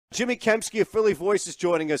Jimmy Kempski of Philly Voice is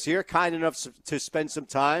joining us here, kind enough to spend some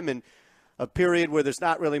time in a period where there's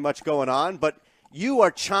not really much going on. But you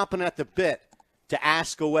are chomping at the bit to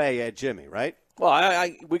ask away at Jimmy, right? Well,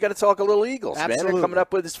 we got to talk a little Eagles, Absolutely. man. They're coming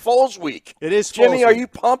up with this Foles week. It is Foles Jimmy, week. are you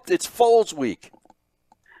pumped? It's Foles week.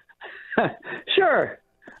 Sure.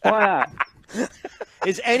 Why not?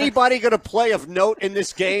 Is anybody going to play of note in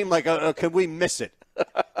this game? Like, can we miss it?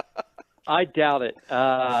 I doubt it.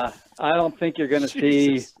 I don't think you're going to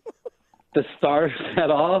see the stars at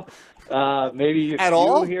all. Maybe at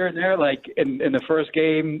all here and there. Like in the first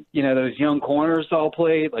game, those young corners all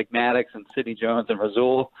played, like Maddox and Sidney Jones and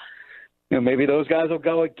Razul. Maybe those guys will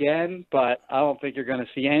go again, but I don't think you're going to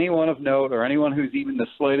see anyone of note or anyone who's even the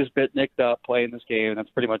slightest bit nicked up playing this game. That's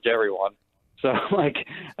pretty much everyone. So,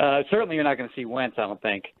 certainly you're not going to see Wentz, I don't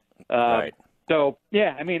think. Right. So,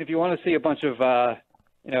 yeah, I mean, if you want to see a bunch of,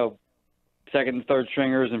 second and third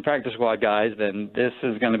stringers and practice squad guys, then this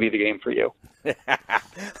is going to be the game for you.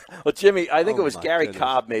 Well, Jimmy, I think it was Gary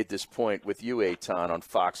Cobb made this point with you, Eytan, on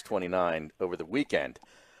Fox 29 over the weekend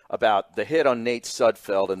about the hit on Nate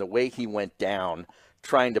Sudfeld and the way he went down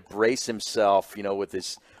trying to brace himself,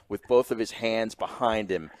 with both of his hands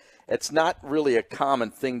behind him. It's not really a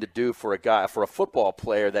common thing to do for a football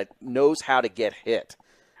player that knows how to get hit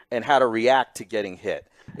and how to react to getting hit.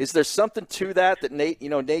 Is there something to that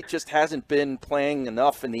Nate just hasn't been playing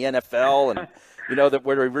enough in the NFL and, that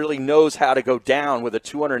where he really knows how to go down with a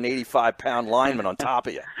 285-pound lineman on top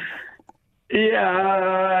of you? Yeah,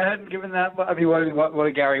 I hadn't given that. I mean, what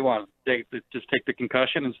did Gary want? Just take the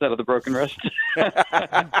concussion instead of the broken wrist?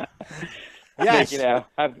 Yes.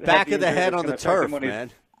 Have back the of the head on the turf,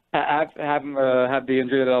 man. Have him have the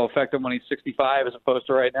injury that'll affect him when he's 65 as opposed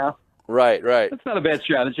to right now. Right. That's not a bad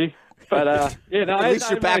strategy. But at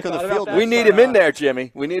least you're back on the field. We need him in there,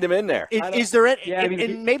 Jimmy. We need him in there. Is there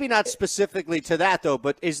and maybe not specifically to that, though,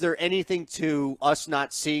 but is there anything to us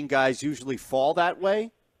not seeing guys usually fall that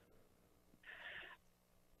way?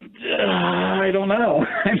 I don't know.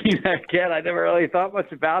 I mean, again, I never really thought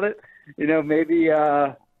much about it. Maybe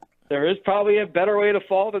there is probably a better way to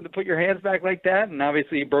fall than to put your hands back like that. And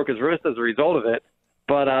obviously he broke his wrist as a result of it.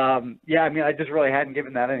 But, I mean, I just really hadn't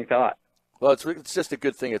given that any thought. Well, it's just a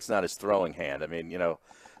good thing it's not his throwing hand. I mean,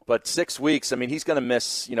 but 6 weeks, I mean, he's going to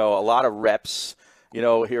miss, a lot of reps,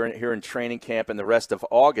 here in training camp and the rest of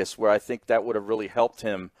August, where I think that would have really helped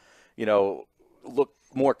him, look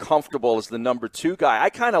more comfortable as the number 2 guy. I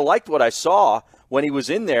kind of liked what I saw when he was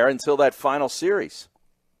in there until that final series.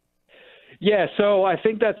 Yeah, so I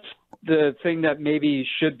think that's the thing that maybe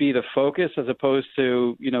should be the focus as opposed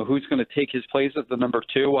to, who's going to take his place as the number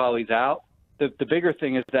 2 while he's out. The bigger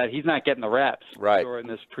thing is that he's not getting the reps during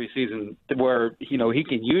this preseason where, he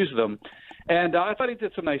can use them. And I thought he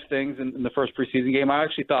did some nice things in the first preseason game. I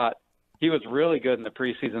actually thought he was really good in the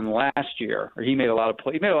preseason last year. He made a lot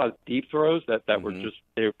of deep throws that were just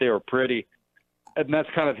they were pretty. And that's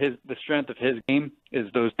kind of the strength of his game is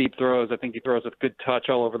those deep throws. I think he throws with good touch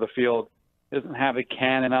all over the field. He doesn't have a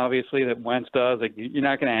cannon, obviously, that Wentz does. Like you're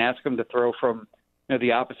not going to ask him to throw from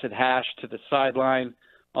the opposite hash to the sideline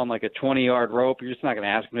on like a 20-yard rope. You're just not going to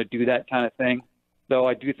ask him to do that kind of thing. Though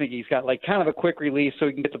I do think he's got like kind of a quick release so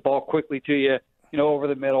he can get the ball quickly to you, over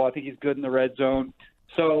the middle. I think he's good in the red zone.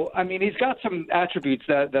 So, I mean, he's got some attributes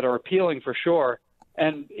that are appealing for sure.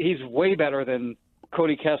 And he's way better than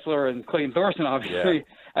Cody Kessler and Clayton Thorson, obviously,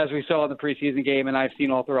 as we saw in the preseason game, and I've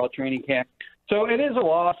seen all throughout training camp. So it is a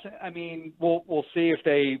loss. I mean, we'll see if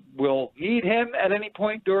they will need him at any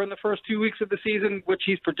point during the first 2 weeks of the season, which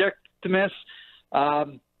he's projected to miss.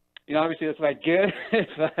 Obviously that's not good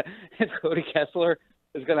if Cody Kessler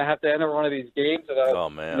is going to have to enter one of these games.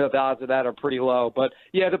 The odds of that are pretty low. But,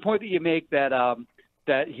 yeah, the point that you make that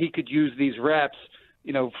that he could use these reps,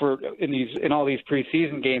 in all these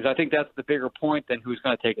preseason games, I think that's the bigger point than who's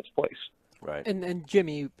going to take his place. Right. And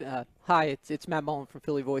Jimmy, hi, it's Matt Mullen from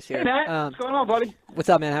Philly Voice here. Hey, Matt, what's going on, buddy? What's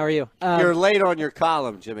up, man? How are you? You're late on your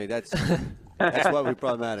column, Jimmy. That's what we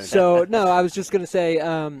brought Matt in. So, no, I was just going to say,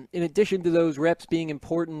 in addition to those reps being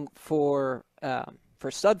important for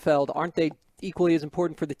Sudfeld, aren't they equally as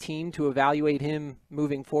important for the team to evaluate him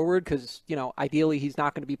moving forward? Because, ideally he's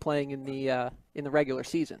not going to be playing in the regular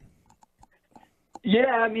season. Yeah,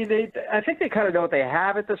 I mean, I think they kind of know what they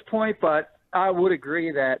have at this point, but I would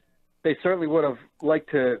agree that they certainly would have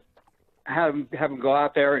liked to have him go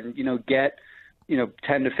out there and, get, 10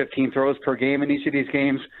 to 15 throws per game in each of these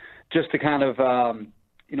games just to kind of,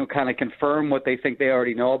 kind of confirm what they think they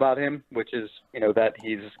already know about him, which is, that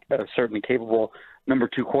he's a certainly capable number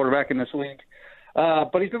 2 quarterback in this league.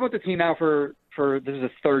 But he's been with the team now for this is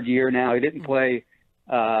his 3rd year now. He didn't play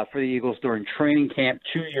for the Eagles during training camp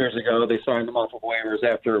 2 years ago. They signed him off of waivers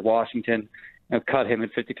after Washington cut him in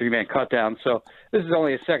 53-man cutdown. So this is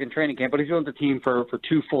only his second training camp, but he's been with the team for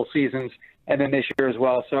 2 full seasons and then this year as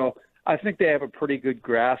well. So I think they have a pretty good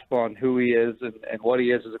grasp on who he is and what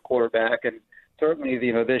he is as a quarterback. And certainly,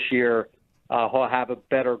 this year he'll have a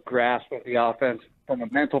better grasp of the offense from a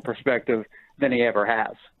mental perspective than he ever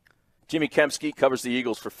has. Jimmy Kempski covers the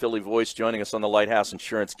Eagles for PhillyVoice, joining us on the Lighthouse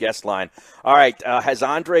Insurance guest line. All right, has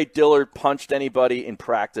Andre Dillard punched anybody in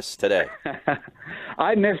practice today?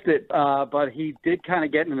 I missed it, but he did kind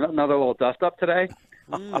of get another little dust-up today,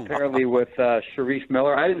 apparently with Sharif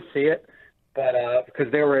Miller. I didn't see it, but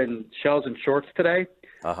because they were in shells and shorts today.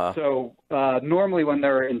 Uh-huh. So normally when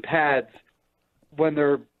they're in pads, when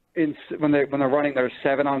they're running their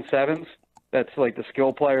 7-on-7s, that's like the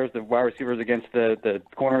skill players, the wide receivers against the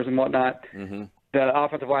corners and whatnot. Mm-hmm. The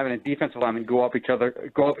offensive linemen and defensive linemen go up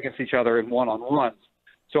against each other in one-on-ones.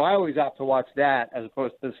 So I always opt to watch that as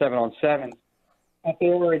opposed to the 7-on-7s. But they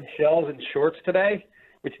were in shells and shorts today,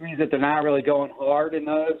 which means that they're not really going hard in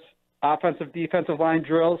those defensive line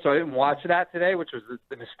drills. So I didn't watch that today, which was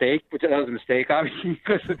a mistake, obviously,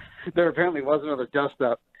 because there apparently was another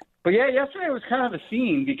dust-up. But yeah, yesterday was kind of a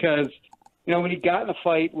scene because when he got in a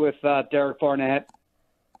fight with Derek Barnett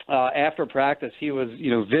after practice, he was,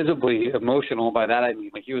 visibly emotional. By that I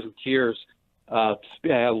mean, like, he was in tears. Had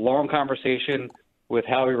a long conversation with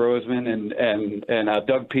Howie Roseman and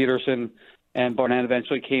Doug Peterson, and Barnett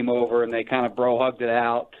eventually came over and they kind of bro-hugged it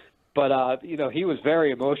out. But, he was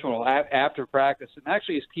very emotional after practice, and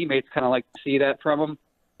actually his teammates kind of like to see that from him.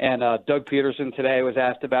 And Doug Peterson today was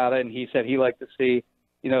asked about it, and he said he liked to see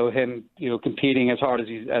him, competing as hard as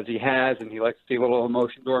he has, and he likes to see a little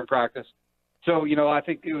emotion during practice. So, I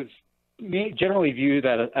think it was generally viewed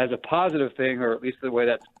as a positive thing, or at least the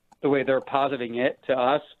way they're positing it to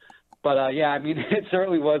us. But it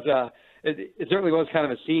certainly was it certainly was kind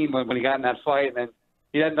of a scene when he got in that fight, and then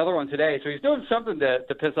he had another one today. So he's doing something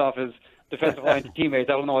to piss off his defensive line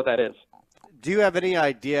teammates. I don't know what that is. Do you have any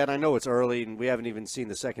idea? And I know it's early, and we haven't even seen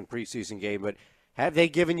the second preseason game, but have they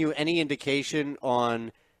given you any indication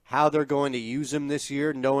on how they're going to use him this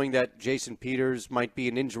year, knowing that Jason Peters might be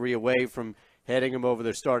an injury away from heading him over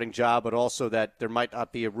their starting job, but also that there might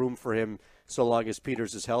not be a room for him so long as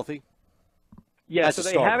Peters is healthy? Yeah, so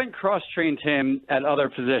they haven't cross-trained him at other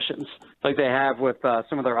positions like they have with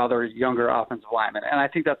some of their other younger offensive linemen, and I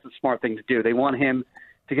think that's the smart thing to do. They want him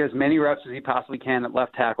to get as many reps as he possibly can at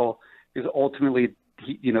left tackle, because ultimately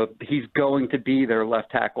he's going to be their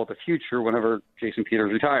left tackle of the future whenever Jason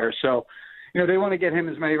Peters retires. So, they want to get him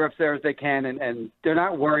as many reps there as they can, and they're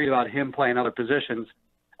not worried about him playing other positions.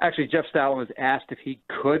 Actually, Jeff Stoutland was asked if he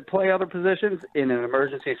could play other positions in an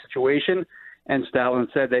emergency situation, and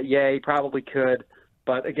Stoutland said that, yeah, he probably could.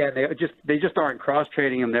 But, again, they just aren't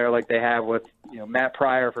cross-training him there like they have with, Matt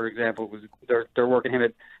Pryor, for example. They're working him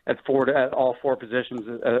at all 4 positions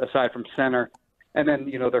aside from center. And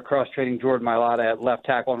then, they're cross-training Jordan Mailata at left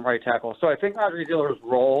tackle and right tackle. So I think Andre Dillard's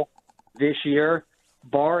role this year,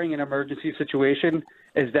 barring an emergency situation,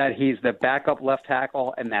 is that he's the backup left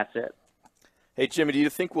tackle, and that's it. Hey, Jimmy, do you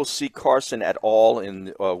think we'll see Carson at all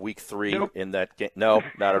in Week 3 in that game? No,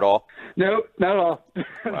 not at all? No, not at all.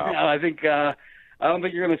 Wow. No, I don't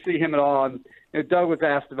think you're going to see him at all. And Doug was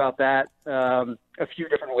asked about that a few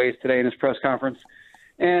different ways today in his press conference.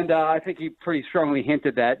 And I think he pretty strongly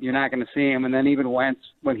hinted that you're not going to see him. And then even Wentz,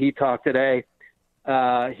 when he talked today,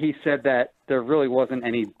 he said that there really wasn't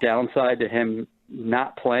any downside to him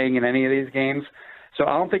not playing in any of these games. So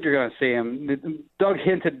I don't think you're going to see him. Doug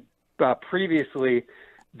hinted previously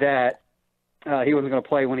that he wasn't going to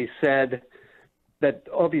play when he said that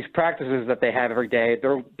all these practices that they have every day,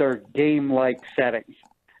 they're game-like settings.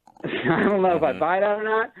 I don't know if I buy that or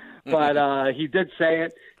not, but he did say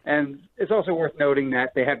it. And it's also worth noting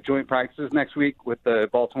that they have joint practices next week with the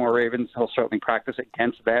Baltimore Ravens. He'll certainly practice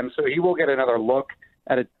against them. So he will get another look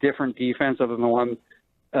at a different defense other than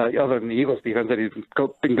the Eagles defense that he's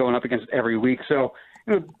been going up against every week. So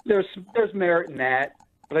there's merit in that,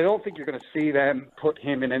 but I don't think you're going to see them put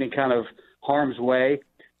him in any kind of harm's way.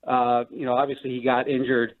 Obviously he got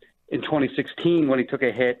injured in 2016 when he took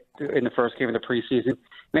a hit in the first game of the preseason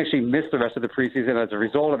and actually missed the rest of the preseason as a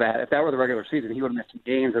result of that. If that were the regular season, he would have missed some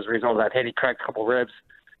games as a result of that hit. He cracked a couple ribs.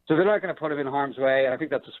 So they're not going to put him in harm's way, and I think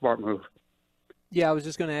that's a smart move. Yeah, I was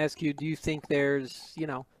just going to ask you, do you think there's,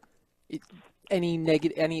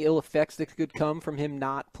 any ill effects that could come from him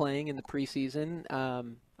not playing in the preseason?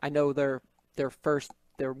 I know their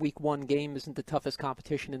Week 1 game isn't the toughest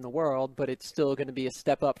competition in the world, but it's still going to be a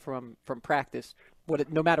step up from practice,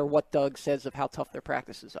 no matter what Doug says of how tough their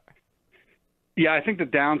practices are. Yeah, I think the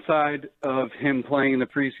downside of him playing in the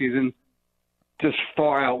preseason just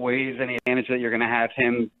far outweighs any advantage that you're going to have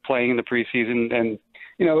him playing in the preseason. And,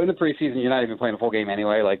 you know, in the preseason, you're not even playing a full game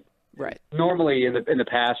anyway. Like, right. Normally in the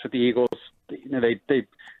past with the Eagles, you know, they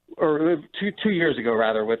or 2 years ago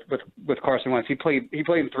rather with Carson Wentz, he played in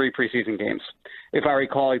 3 preseason games. If I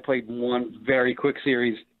recall, he played one very quick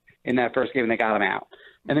series in that first game and they got him out.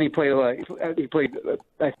 And then he played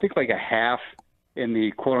I think like a half in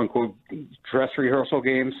the quote unquote dress rehearsal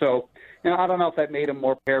game. So, you know, I don't know if that made him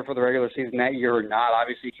more prepared for the regular season that year or not.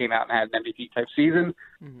 Obviously, he came out and had an MVP type season.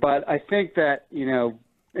 Mm-hmm. But I think that, you know,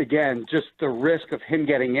 again, just the risk of him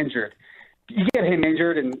getting injured. You get him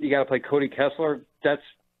injured and you got to play Cody Kessler. That's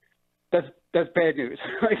bad news.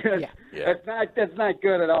 That's not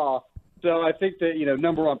good at all. So I think that, you know,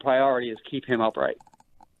 number one priority is keep him upright.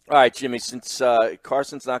 All right, Jimmy, since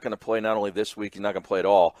Carson's not going to play not only this week, he's not going to play at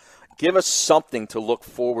all, give us something to look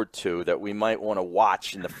forward to that we might want to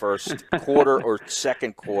watch in the first quarter or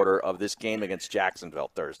second quarter of this game against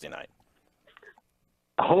Jacksonville Thursday night.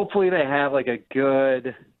 Hopefully they have like a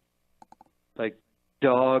good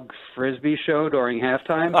dog frisbee show during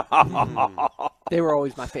halftime. They were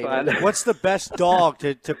always my favorite. What's the best dog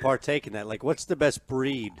to partake in that? Like, what's the best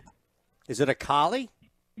breed? Is it a collie?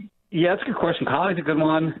 Yeah, that's a good question. Collie's a good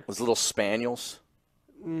one. Those little spaniels?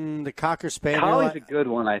 The Cocker Spaniel. Collie's a good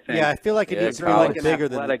one, I think. Yeah, I feel like it needs to be like bigger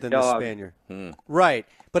than the Spaniel. Right.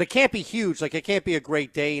 But it can't be huge. Like, it can't be a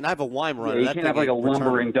Great Dane. I have a Weimaraner. Yeah, you can't have like a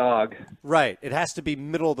lumbering dog. Right. It has to be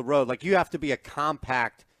middle of the road. Like, you have to be a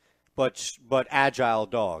compact but agile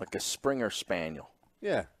dog. Like a Springer Spaniel.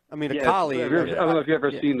 Yeah. I mean, a collie. I don't know if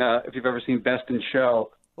you've ever seen Best in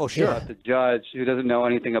Show. Oh, sure. The judge who doesn't know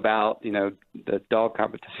anything about, you know, the dog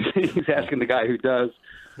competition. He's asking the guy who does,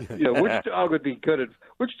 you know, which dog would be good at,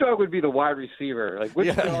 which dog would be the wide receiver? Like,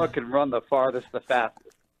 which dog can run the farthest, the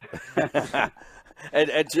fastest? And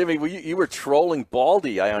Jimmy, you were trolling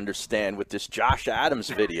Baldy, I understand, with this Josh Adams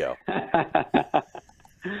video.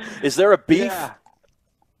 Is there a beef?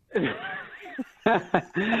 Yeah.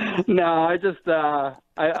 No, I just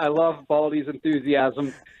I love Baldy's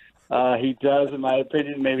enthusiasm. He does, in my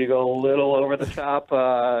opinion, maybe go a little over the top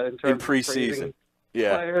in terms of preseason.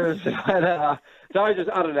 Players. But, so I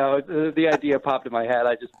don't know. The idea popped in my head.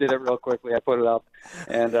 I just did it real quickly. I put it up,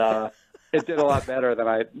 and it did a lot better than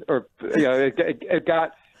it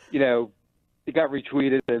got, you know, it got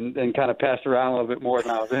retweeted and kind of passed around a little bit more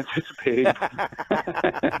than I was anticipating.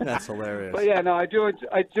 That's hilarious. But yeah, no, I do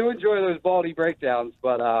enjoy those Baldy breakdowns,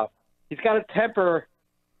 but he's got to temper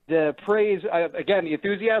the praise. Again, the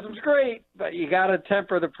enthusiasm's great, but you got to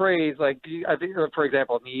temper the praise. Like, I think, for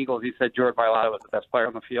example, in the Eagles, he said Jordan Mailata was the best player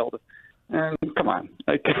on the field. And come on,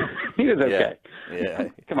 like, he was okay. Yeah.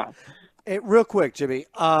 Come on. Hey, real quick, Jimmy.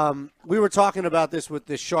 We were talking about this with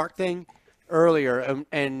the shark thing earlier,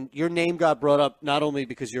 and your name got brought up not only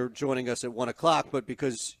because you're joining us at 1 o'clock, but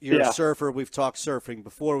because you're a surfer. We've talked surfing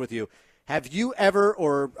before with you. Have you ever,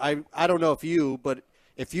 or I don't know if you, but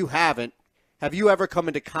if you haven't, have you ever come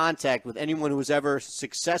into contact with anyone who has ever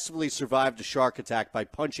successfully survived a shark attack by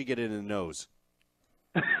punching it in the nose?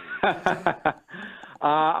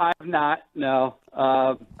 I've not, no.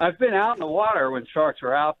 I've been out in the water when sharks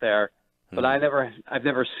were out there, but I've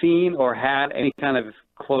never seen or had any kind of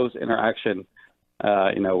close interaction,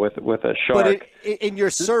 with a shark. But in your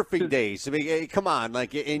surfing days, I mean, come on,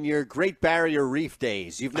 like in your Great Barrier Reef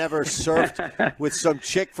days, you've never surfed with some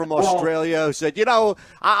chick from Australia who said, you know,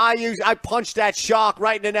 I punched that shark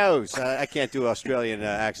right in the nose. I can't do Australian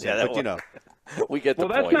accent, but you know. We get the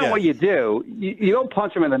point. Well, that's not what you do. You don't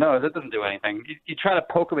punch him in the nose. That doesn't do anything. You try to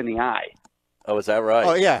poke him in the eye. Oh, is that right?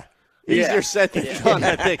 Oh, yeah. Easier said than done,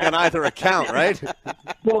 I think, on either account, right?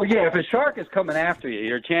 Well, yeah, if a shark is coming after you,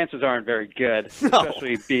 your chances aren't very good,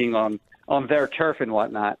 especially being on their turf and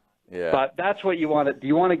whatnot. Yeah. But that's what you want to –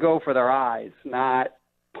 you want to go for their eyes, not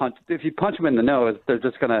punch. If you punch them in the nose, they're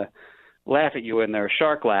just going to laugh at you in their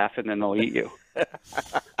shark laugh, and then they'll eat you.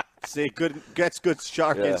 See, gets good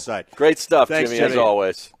shark insight. Great stuff, Thanks, Jimmy, as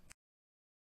always.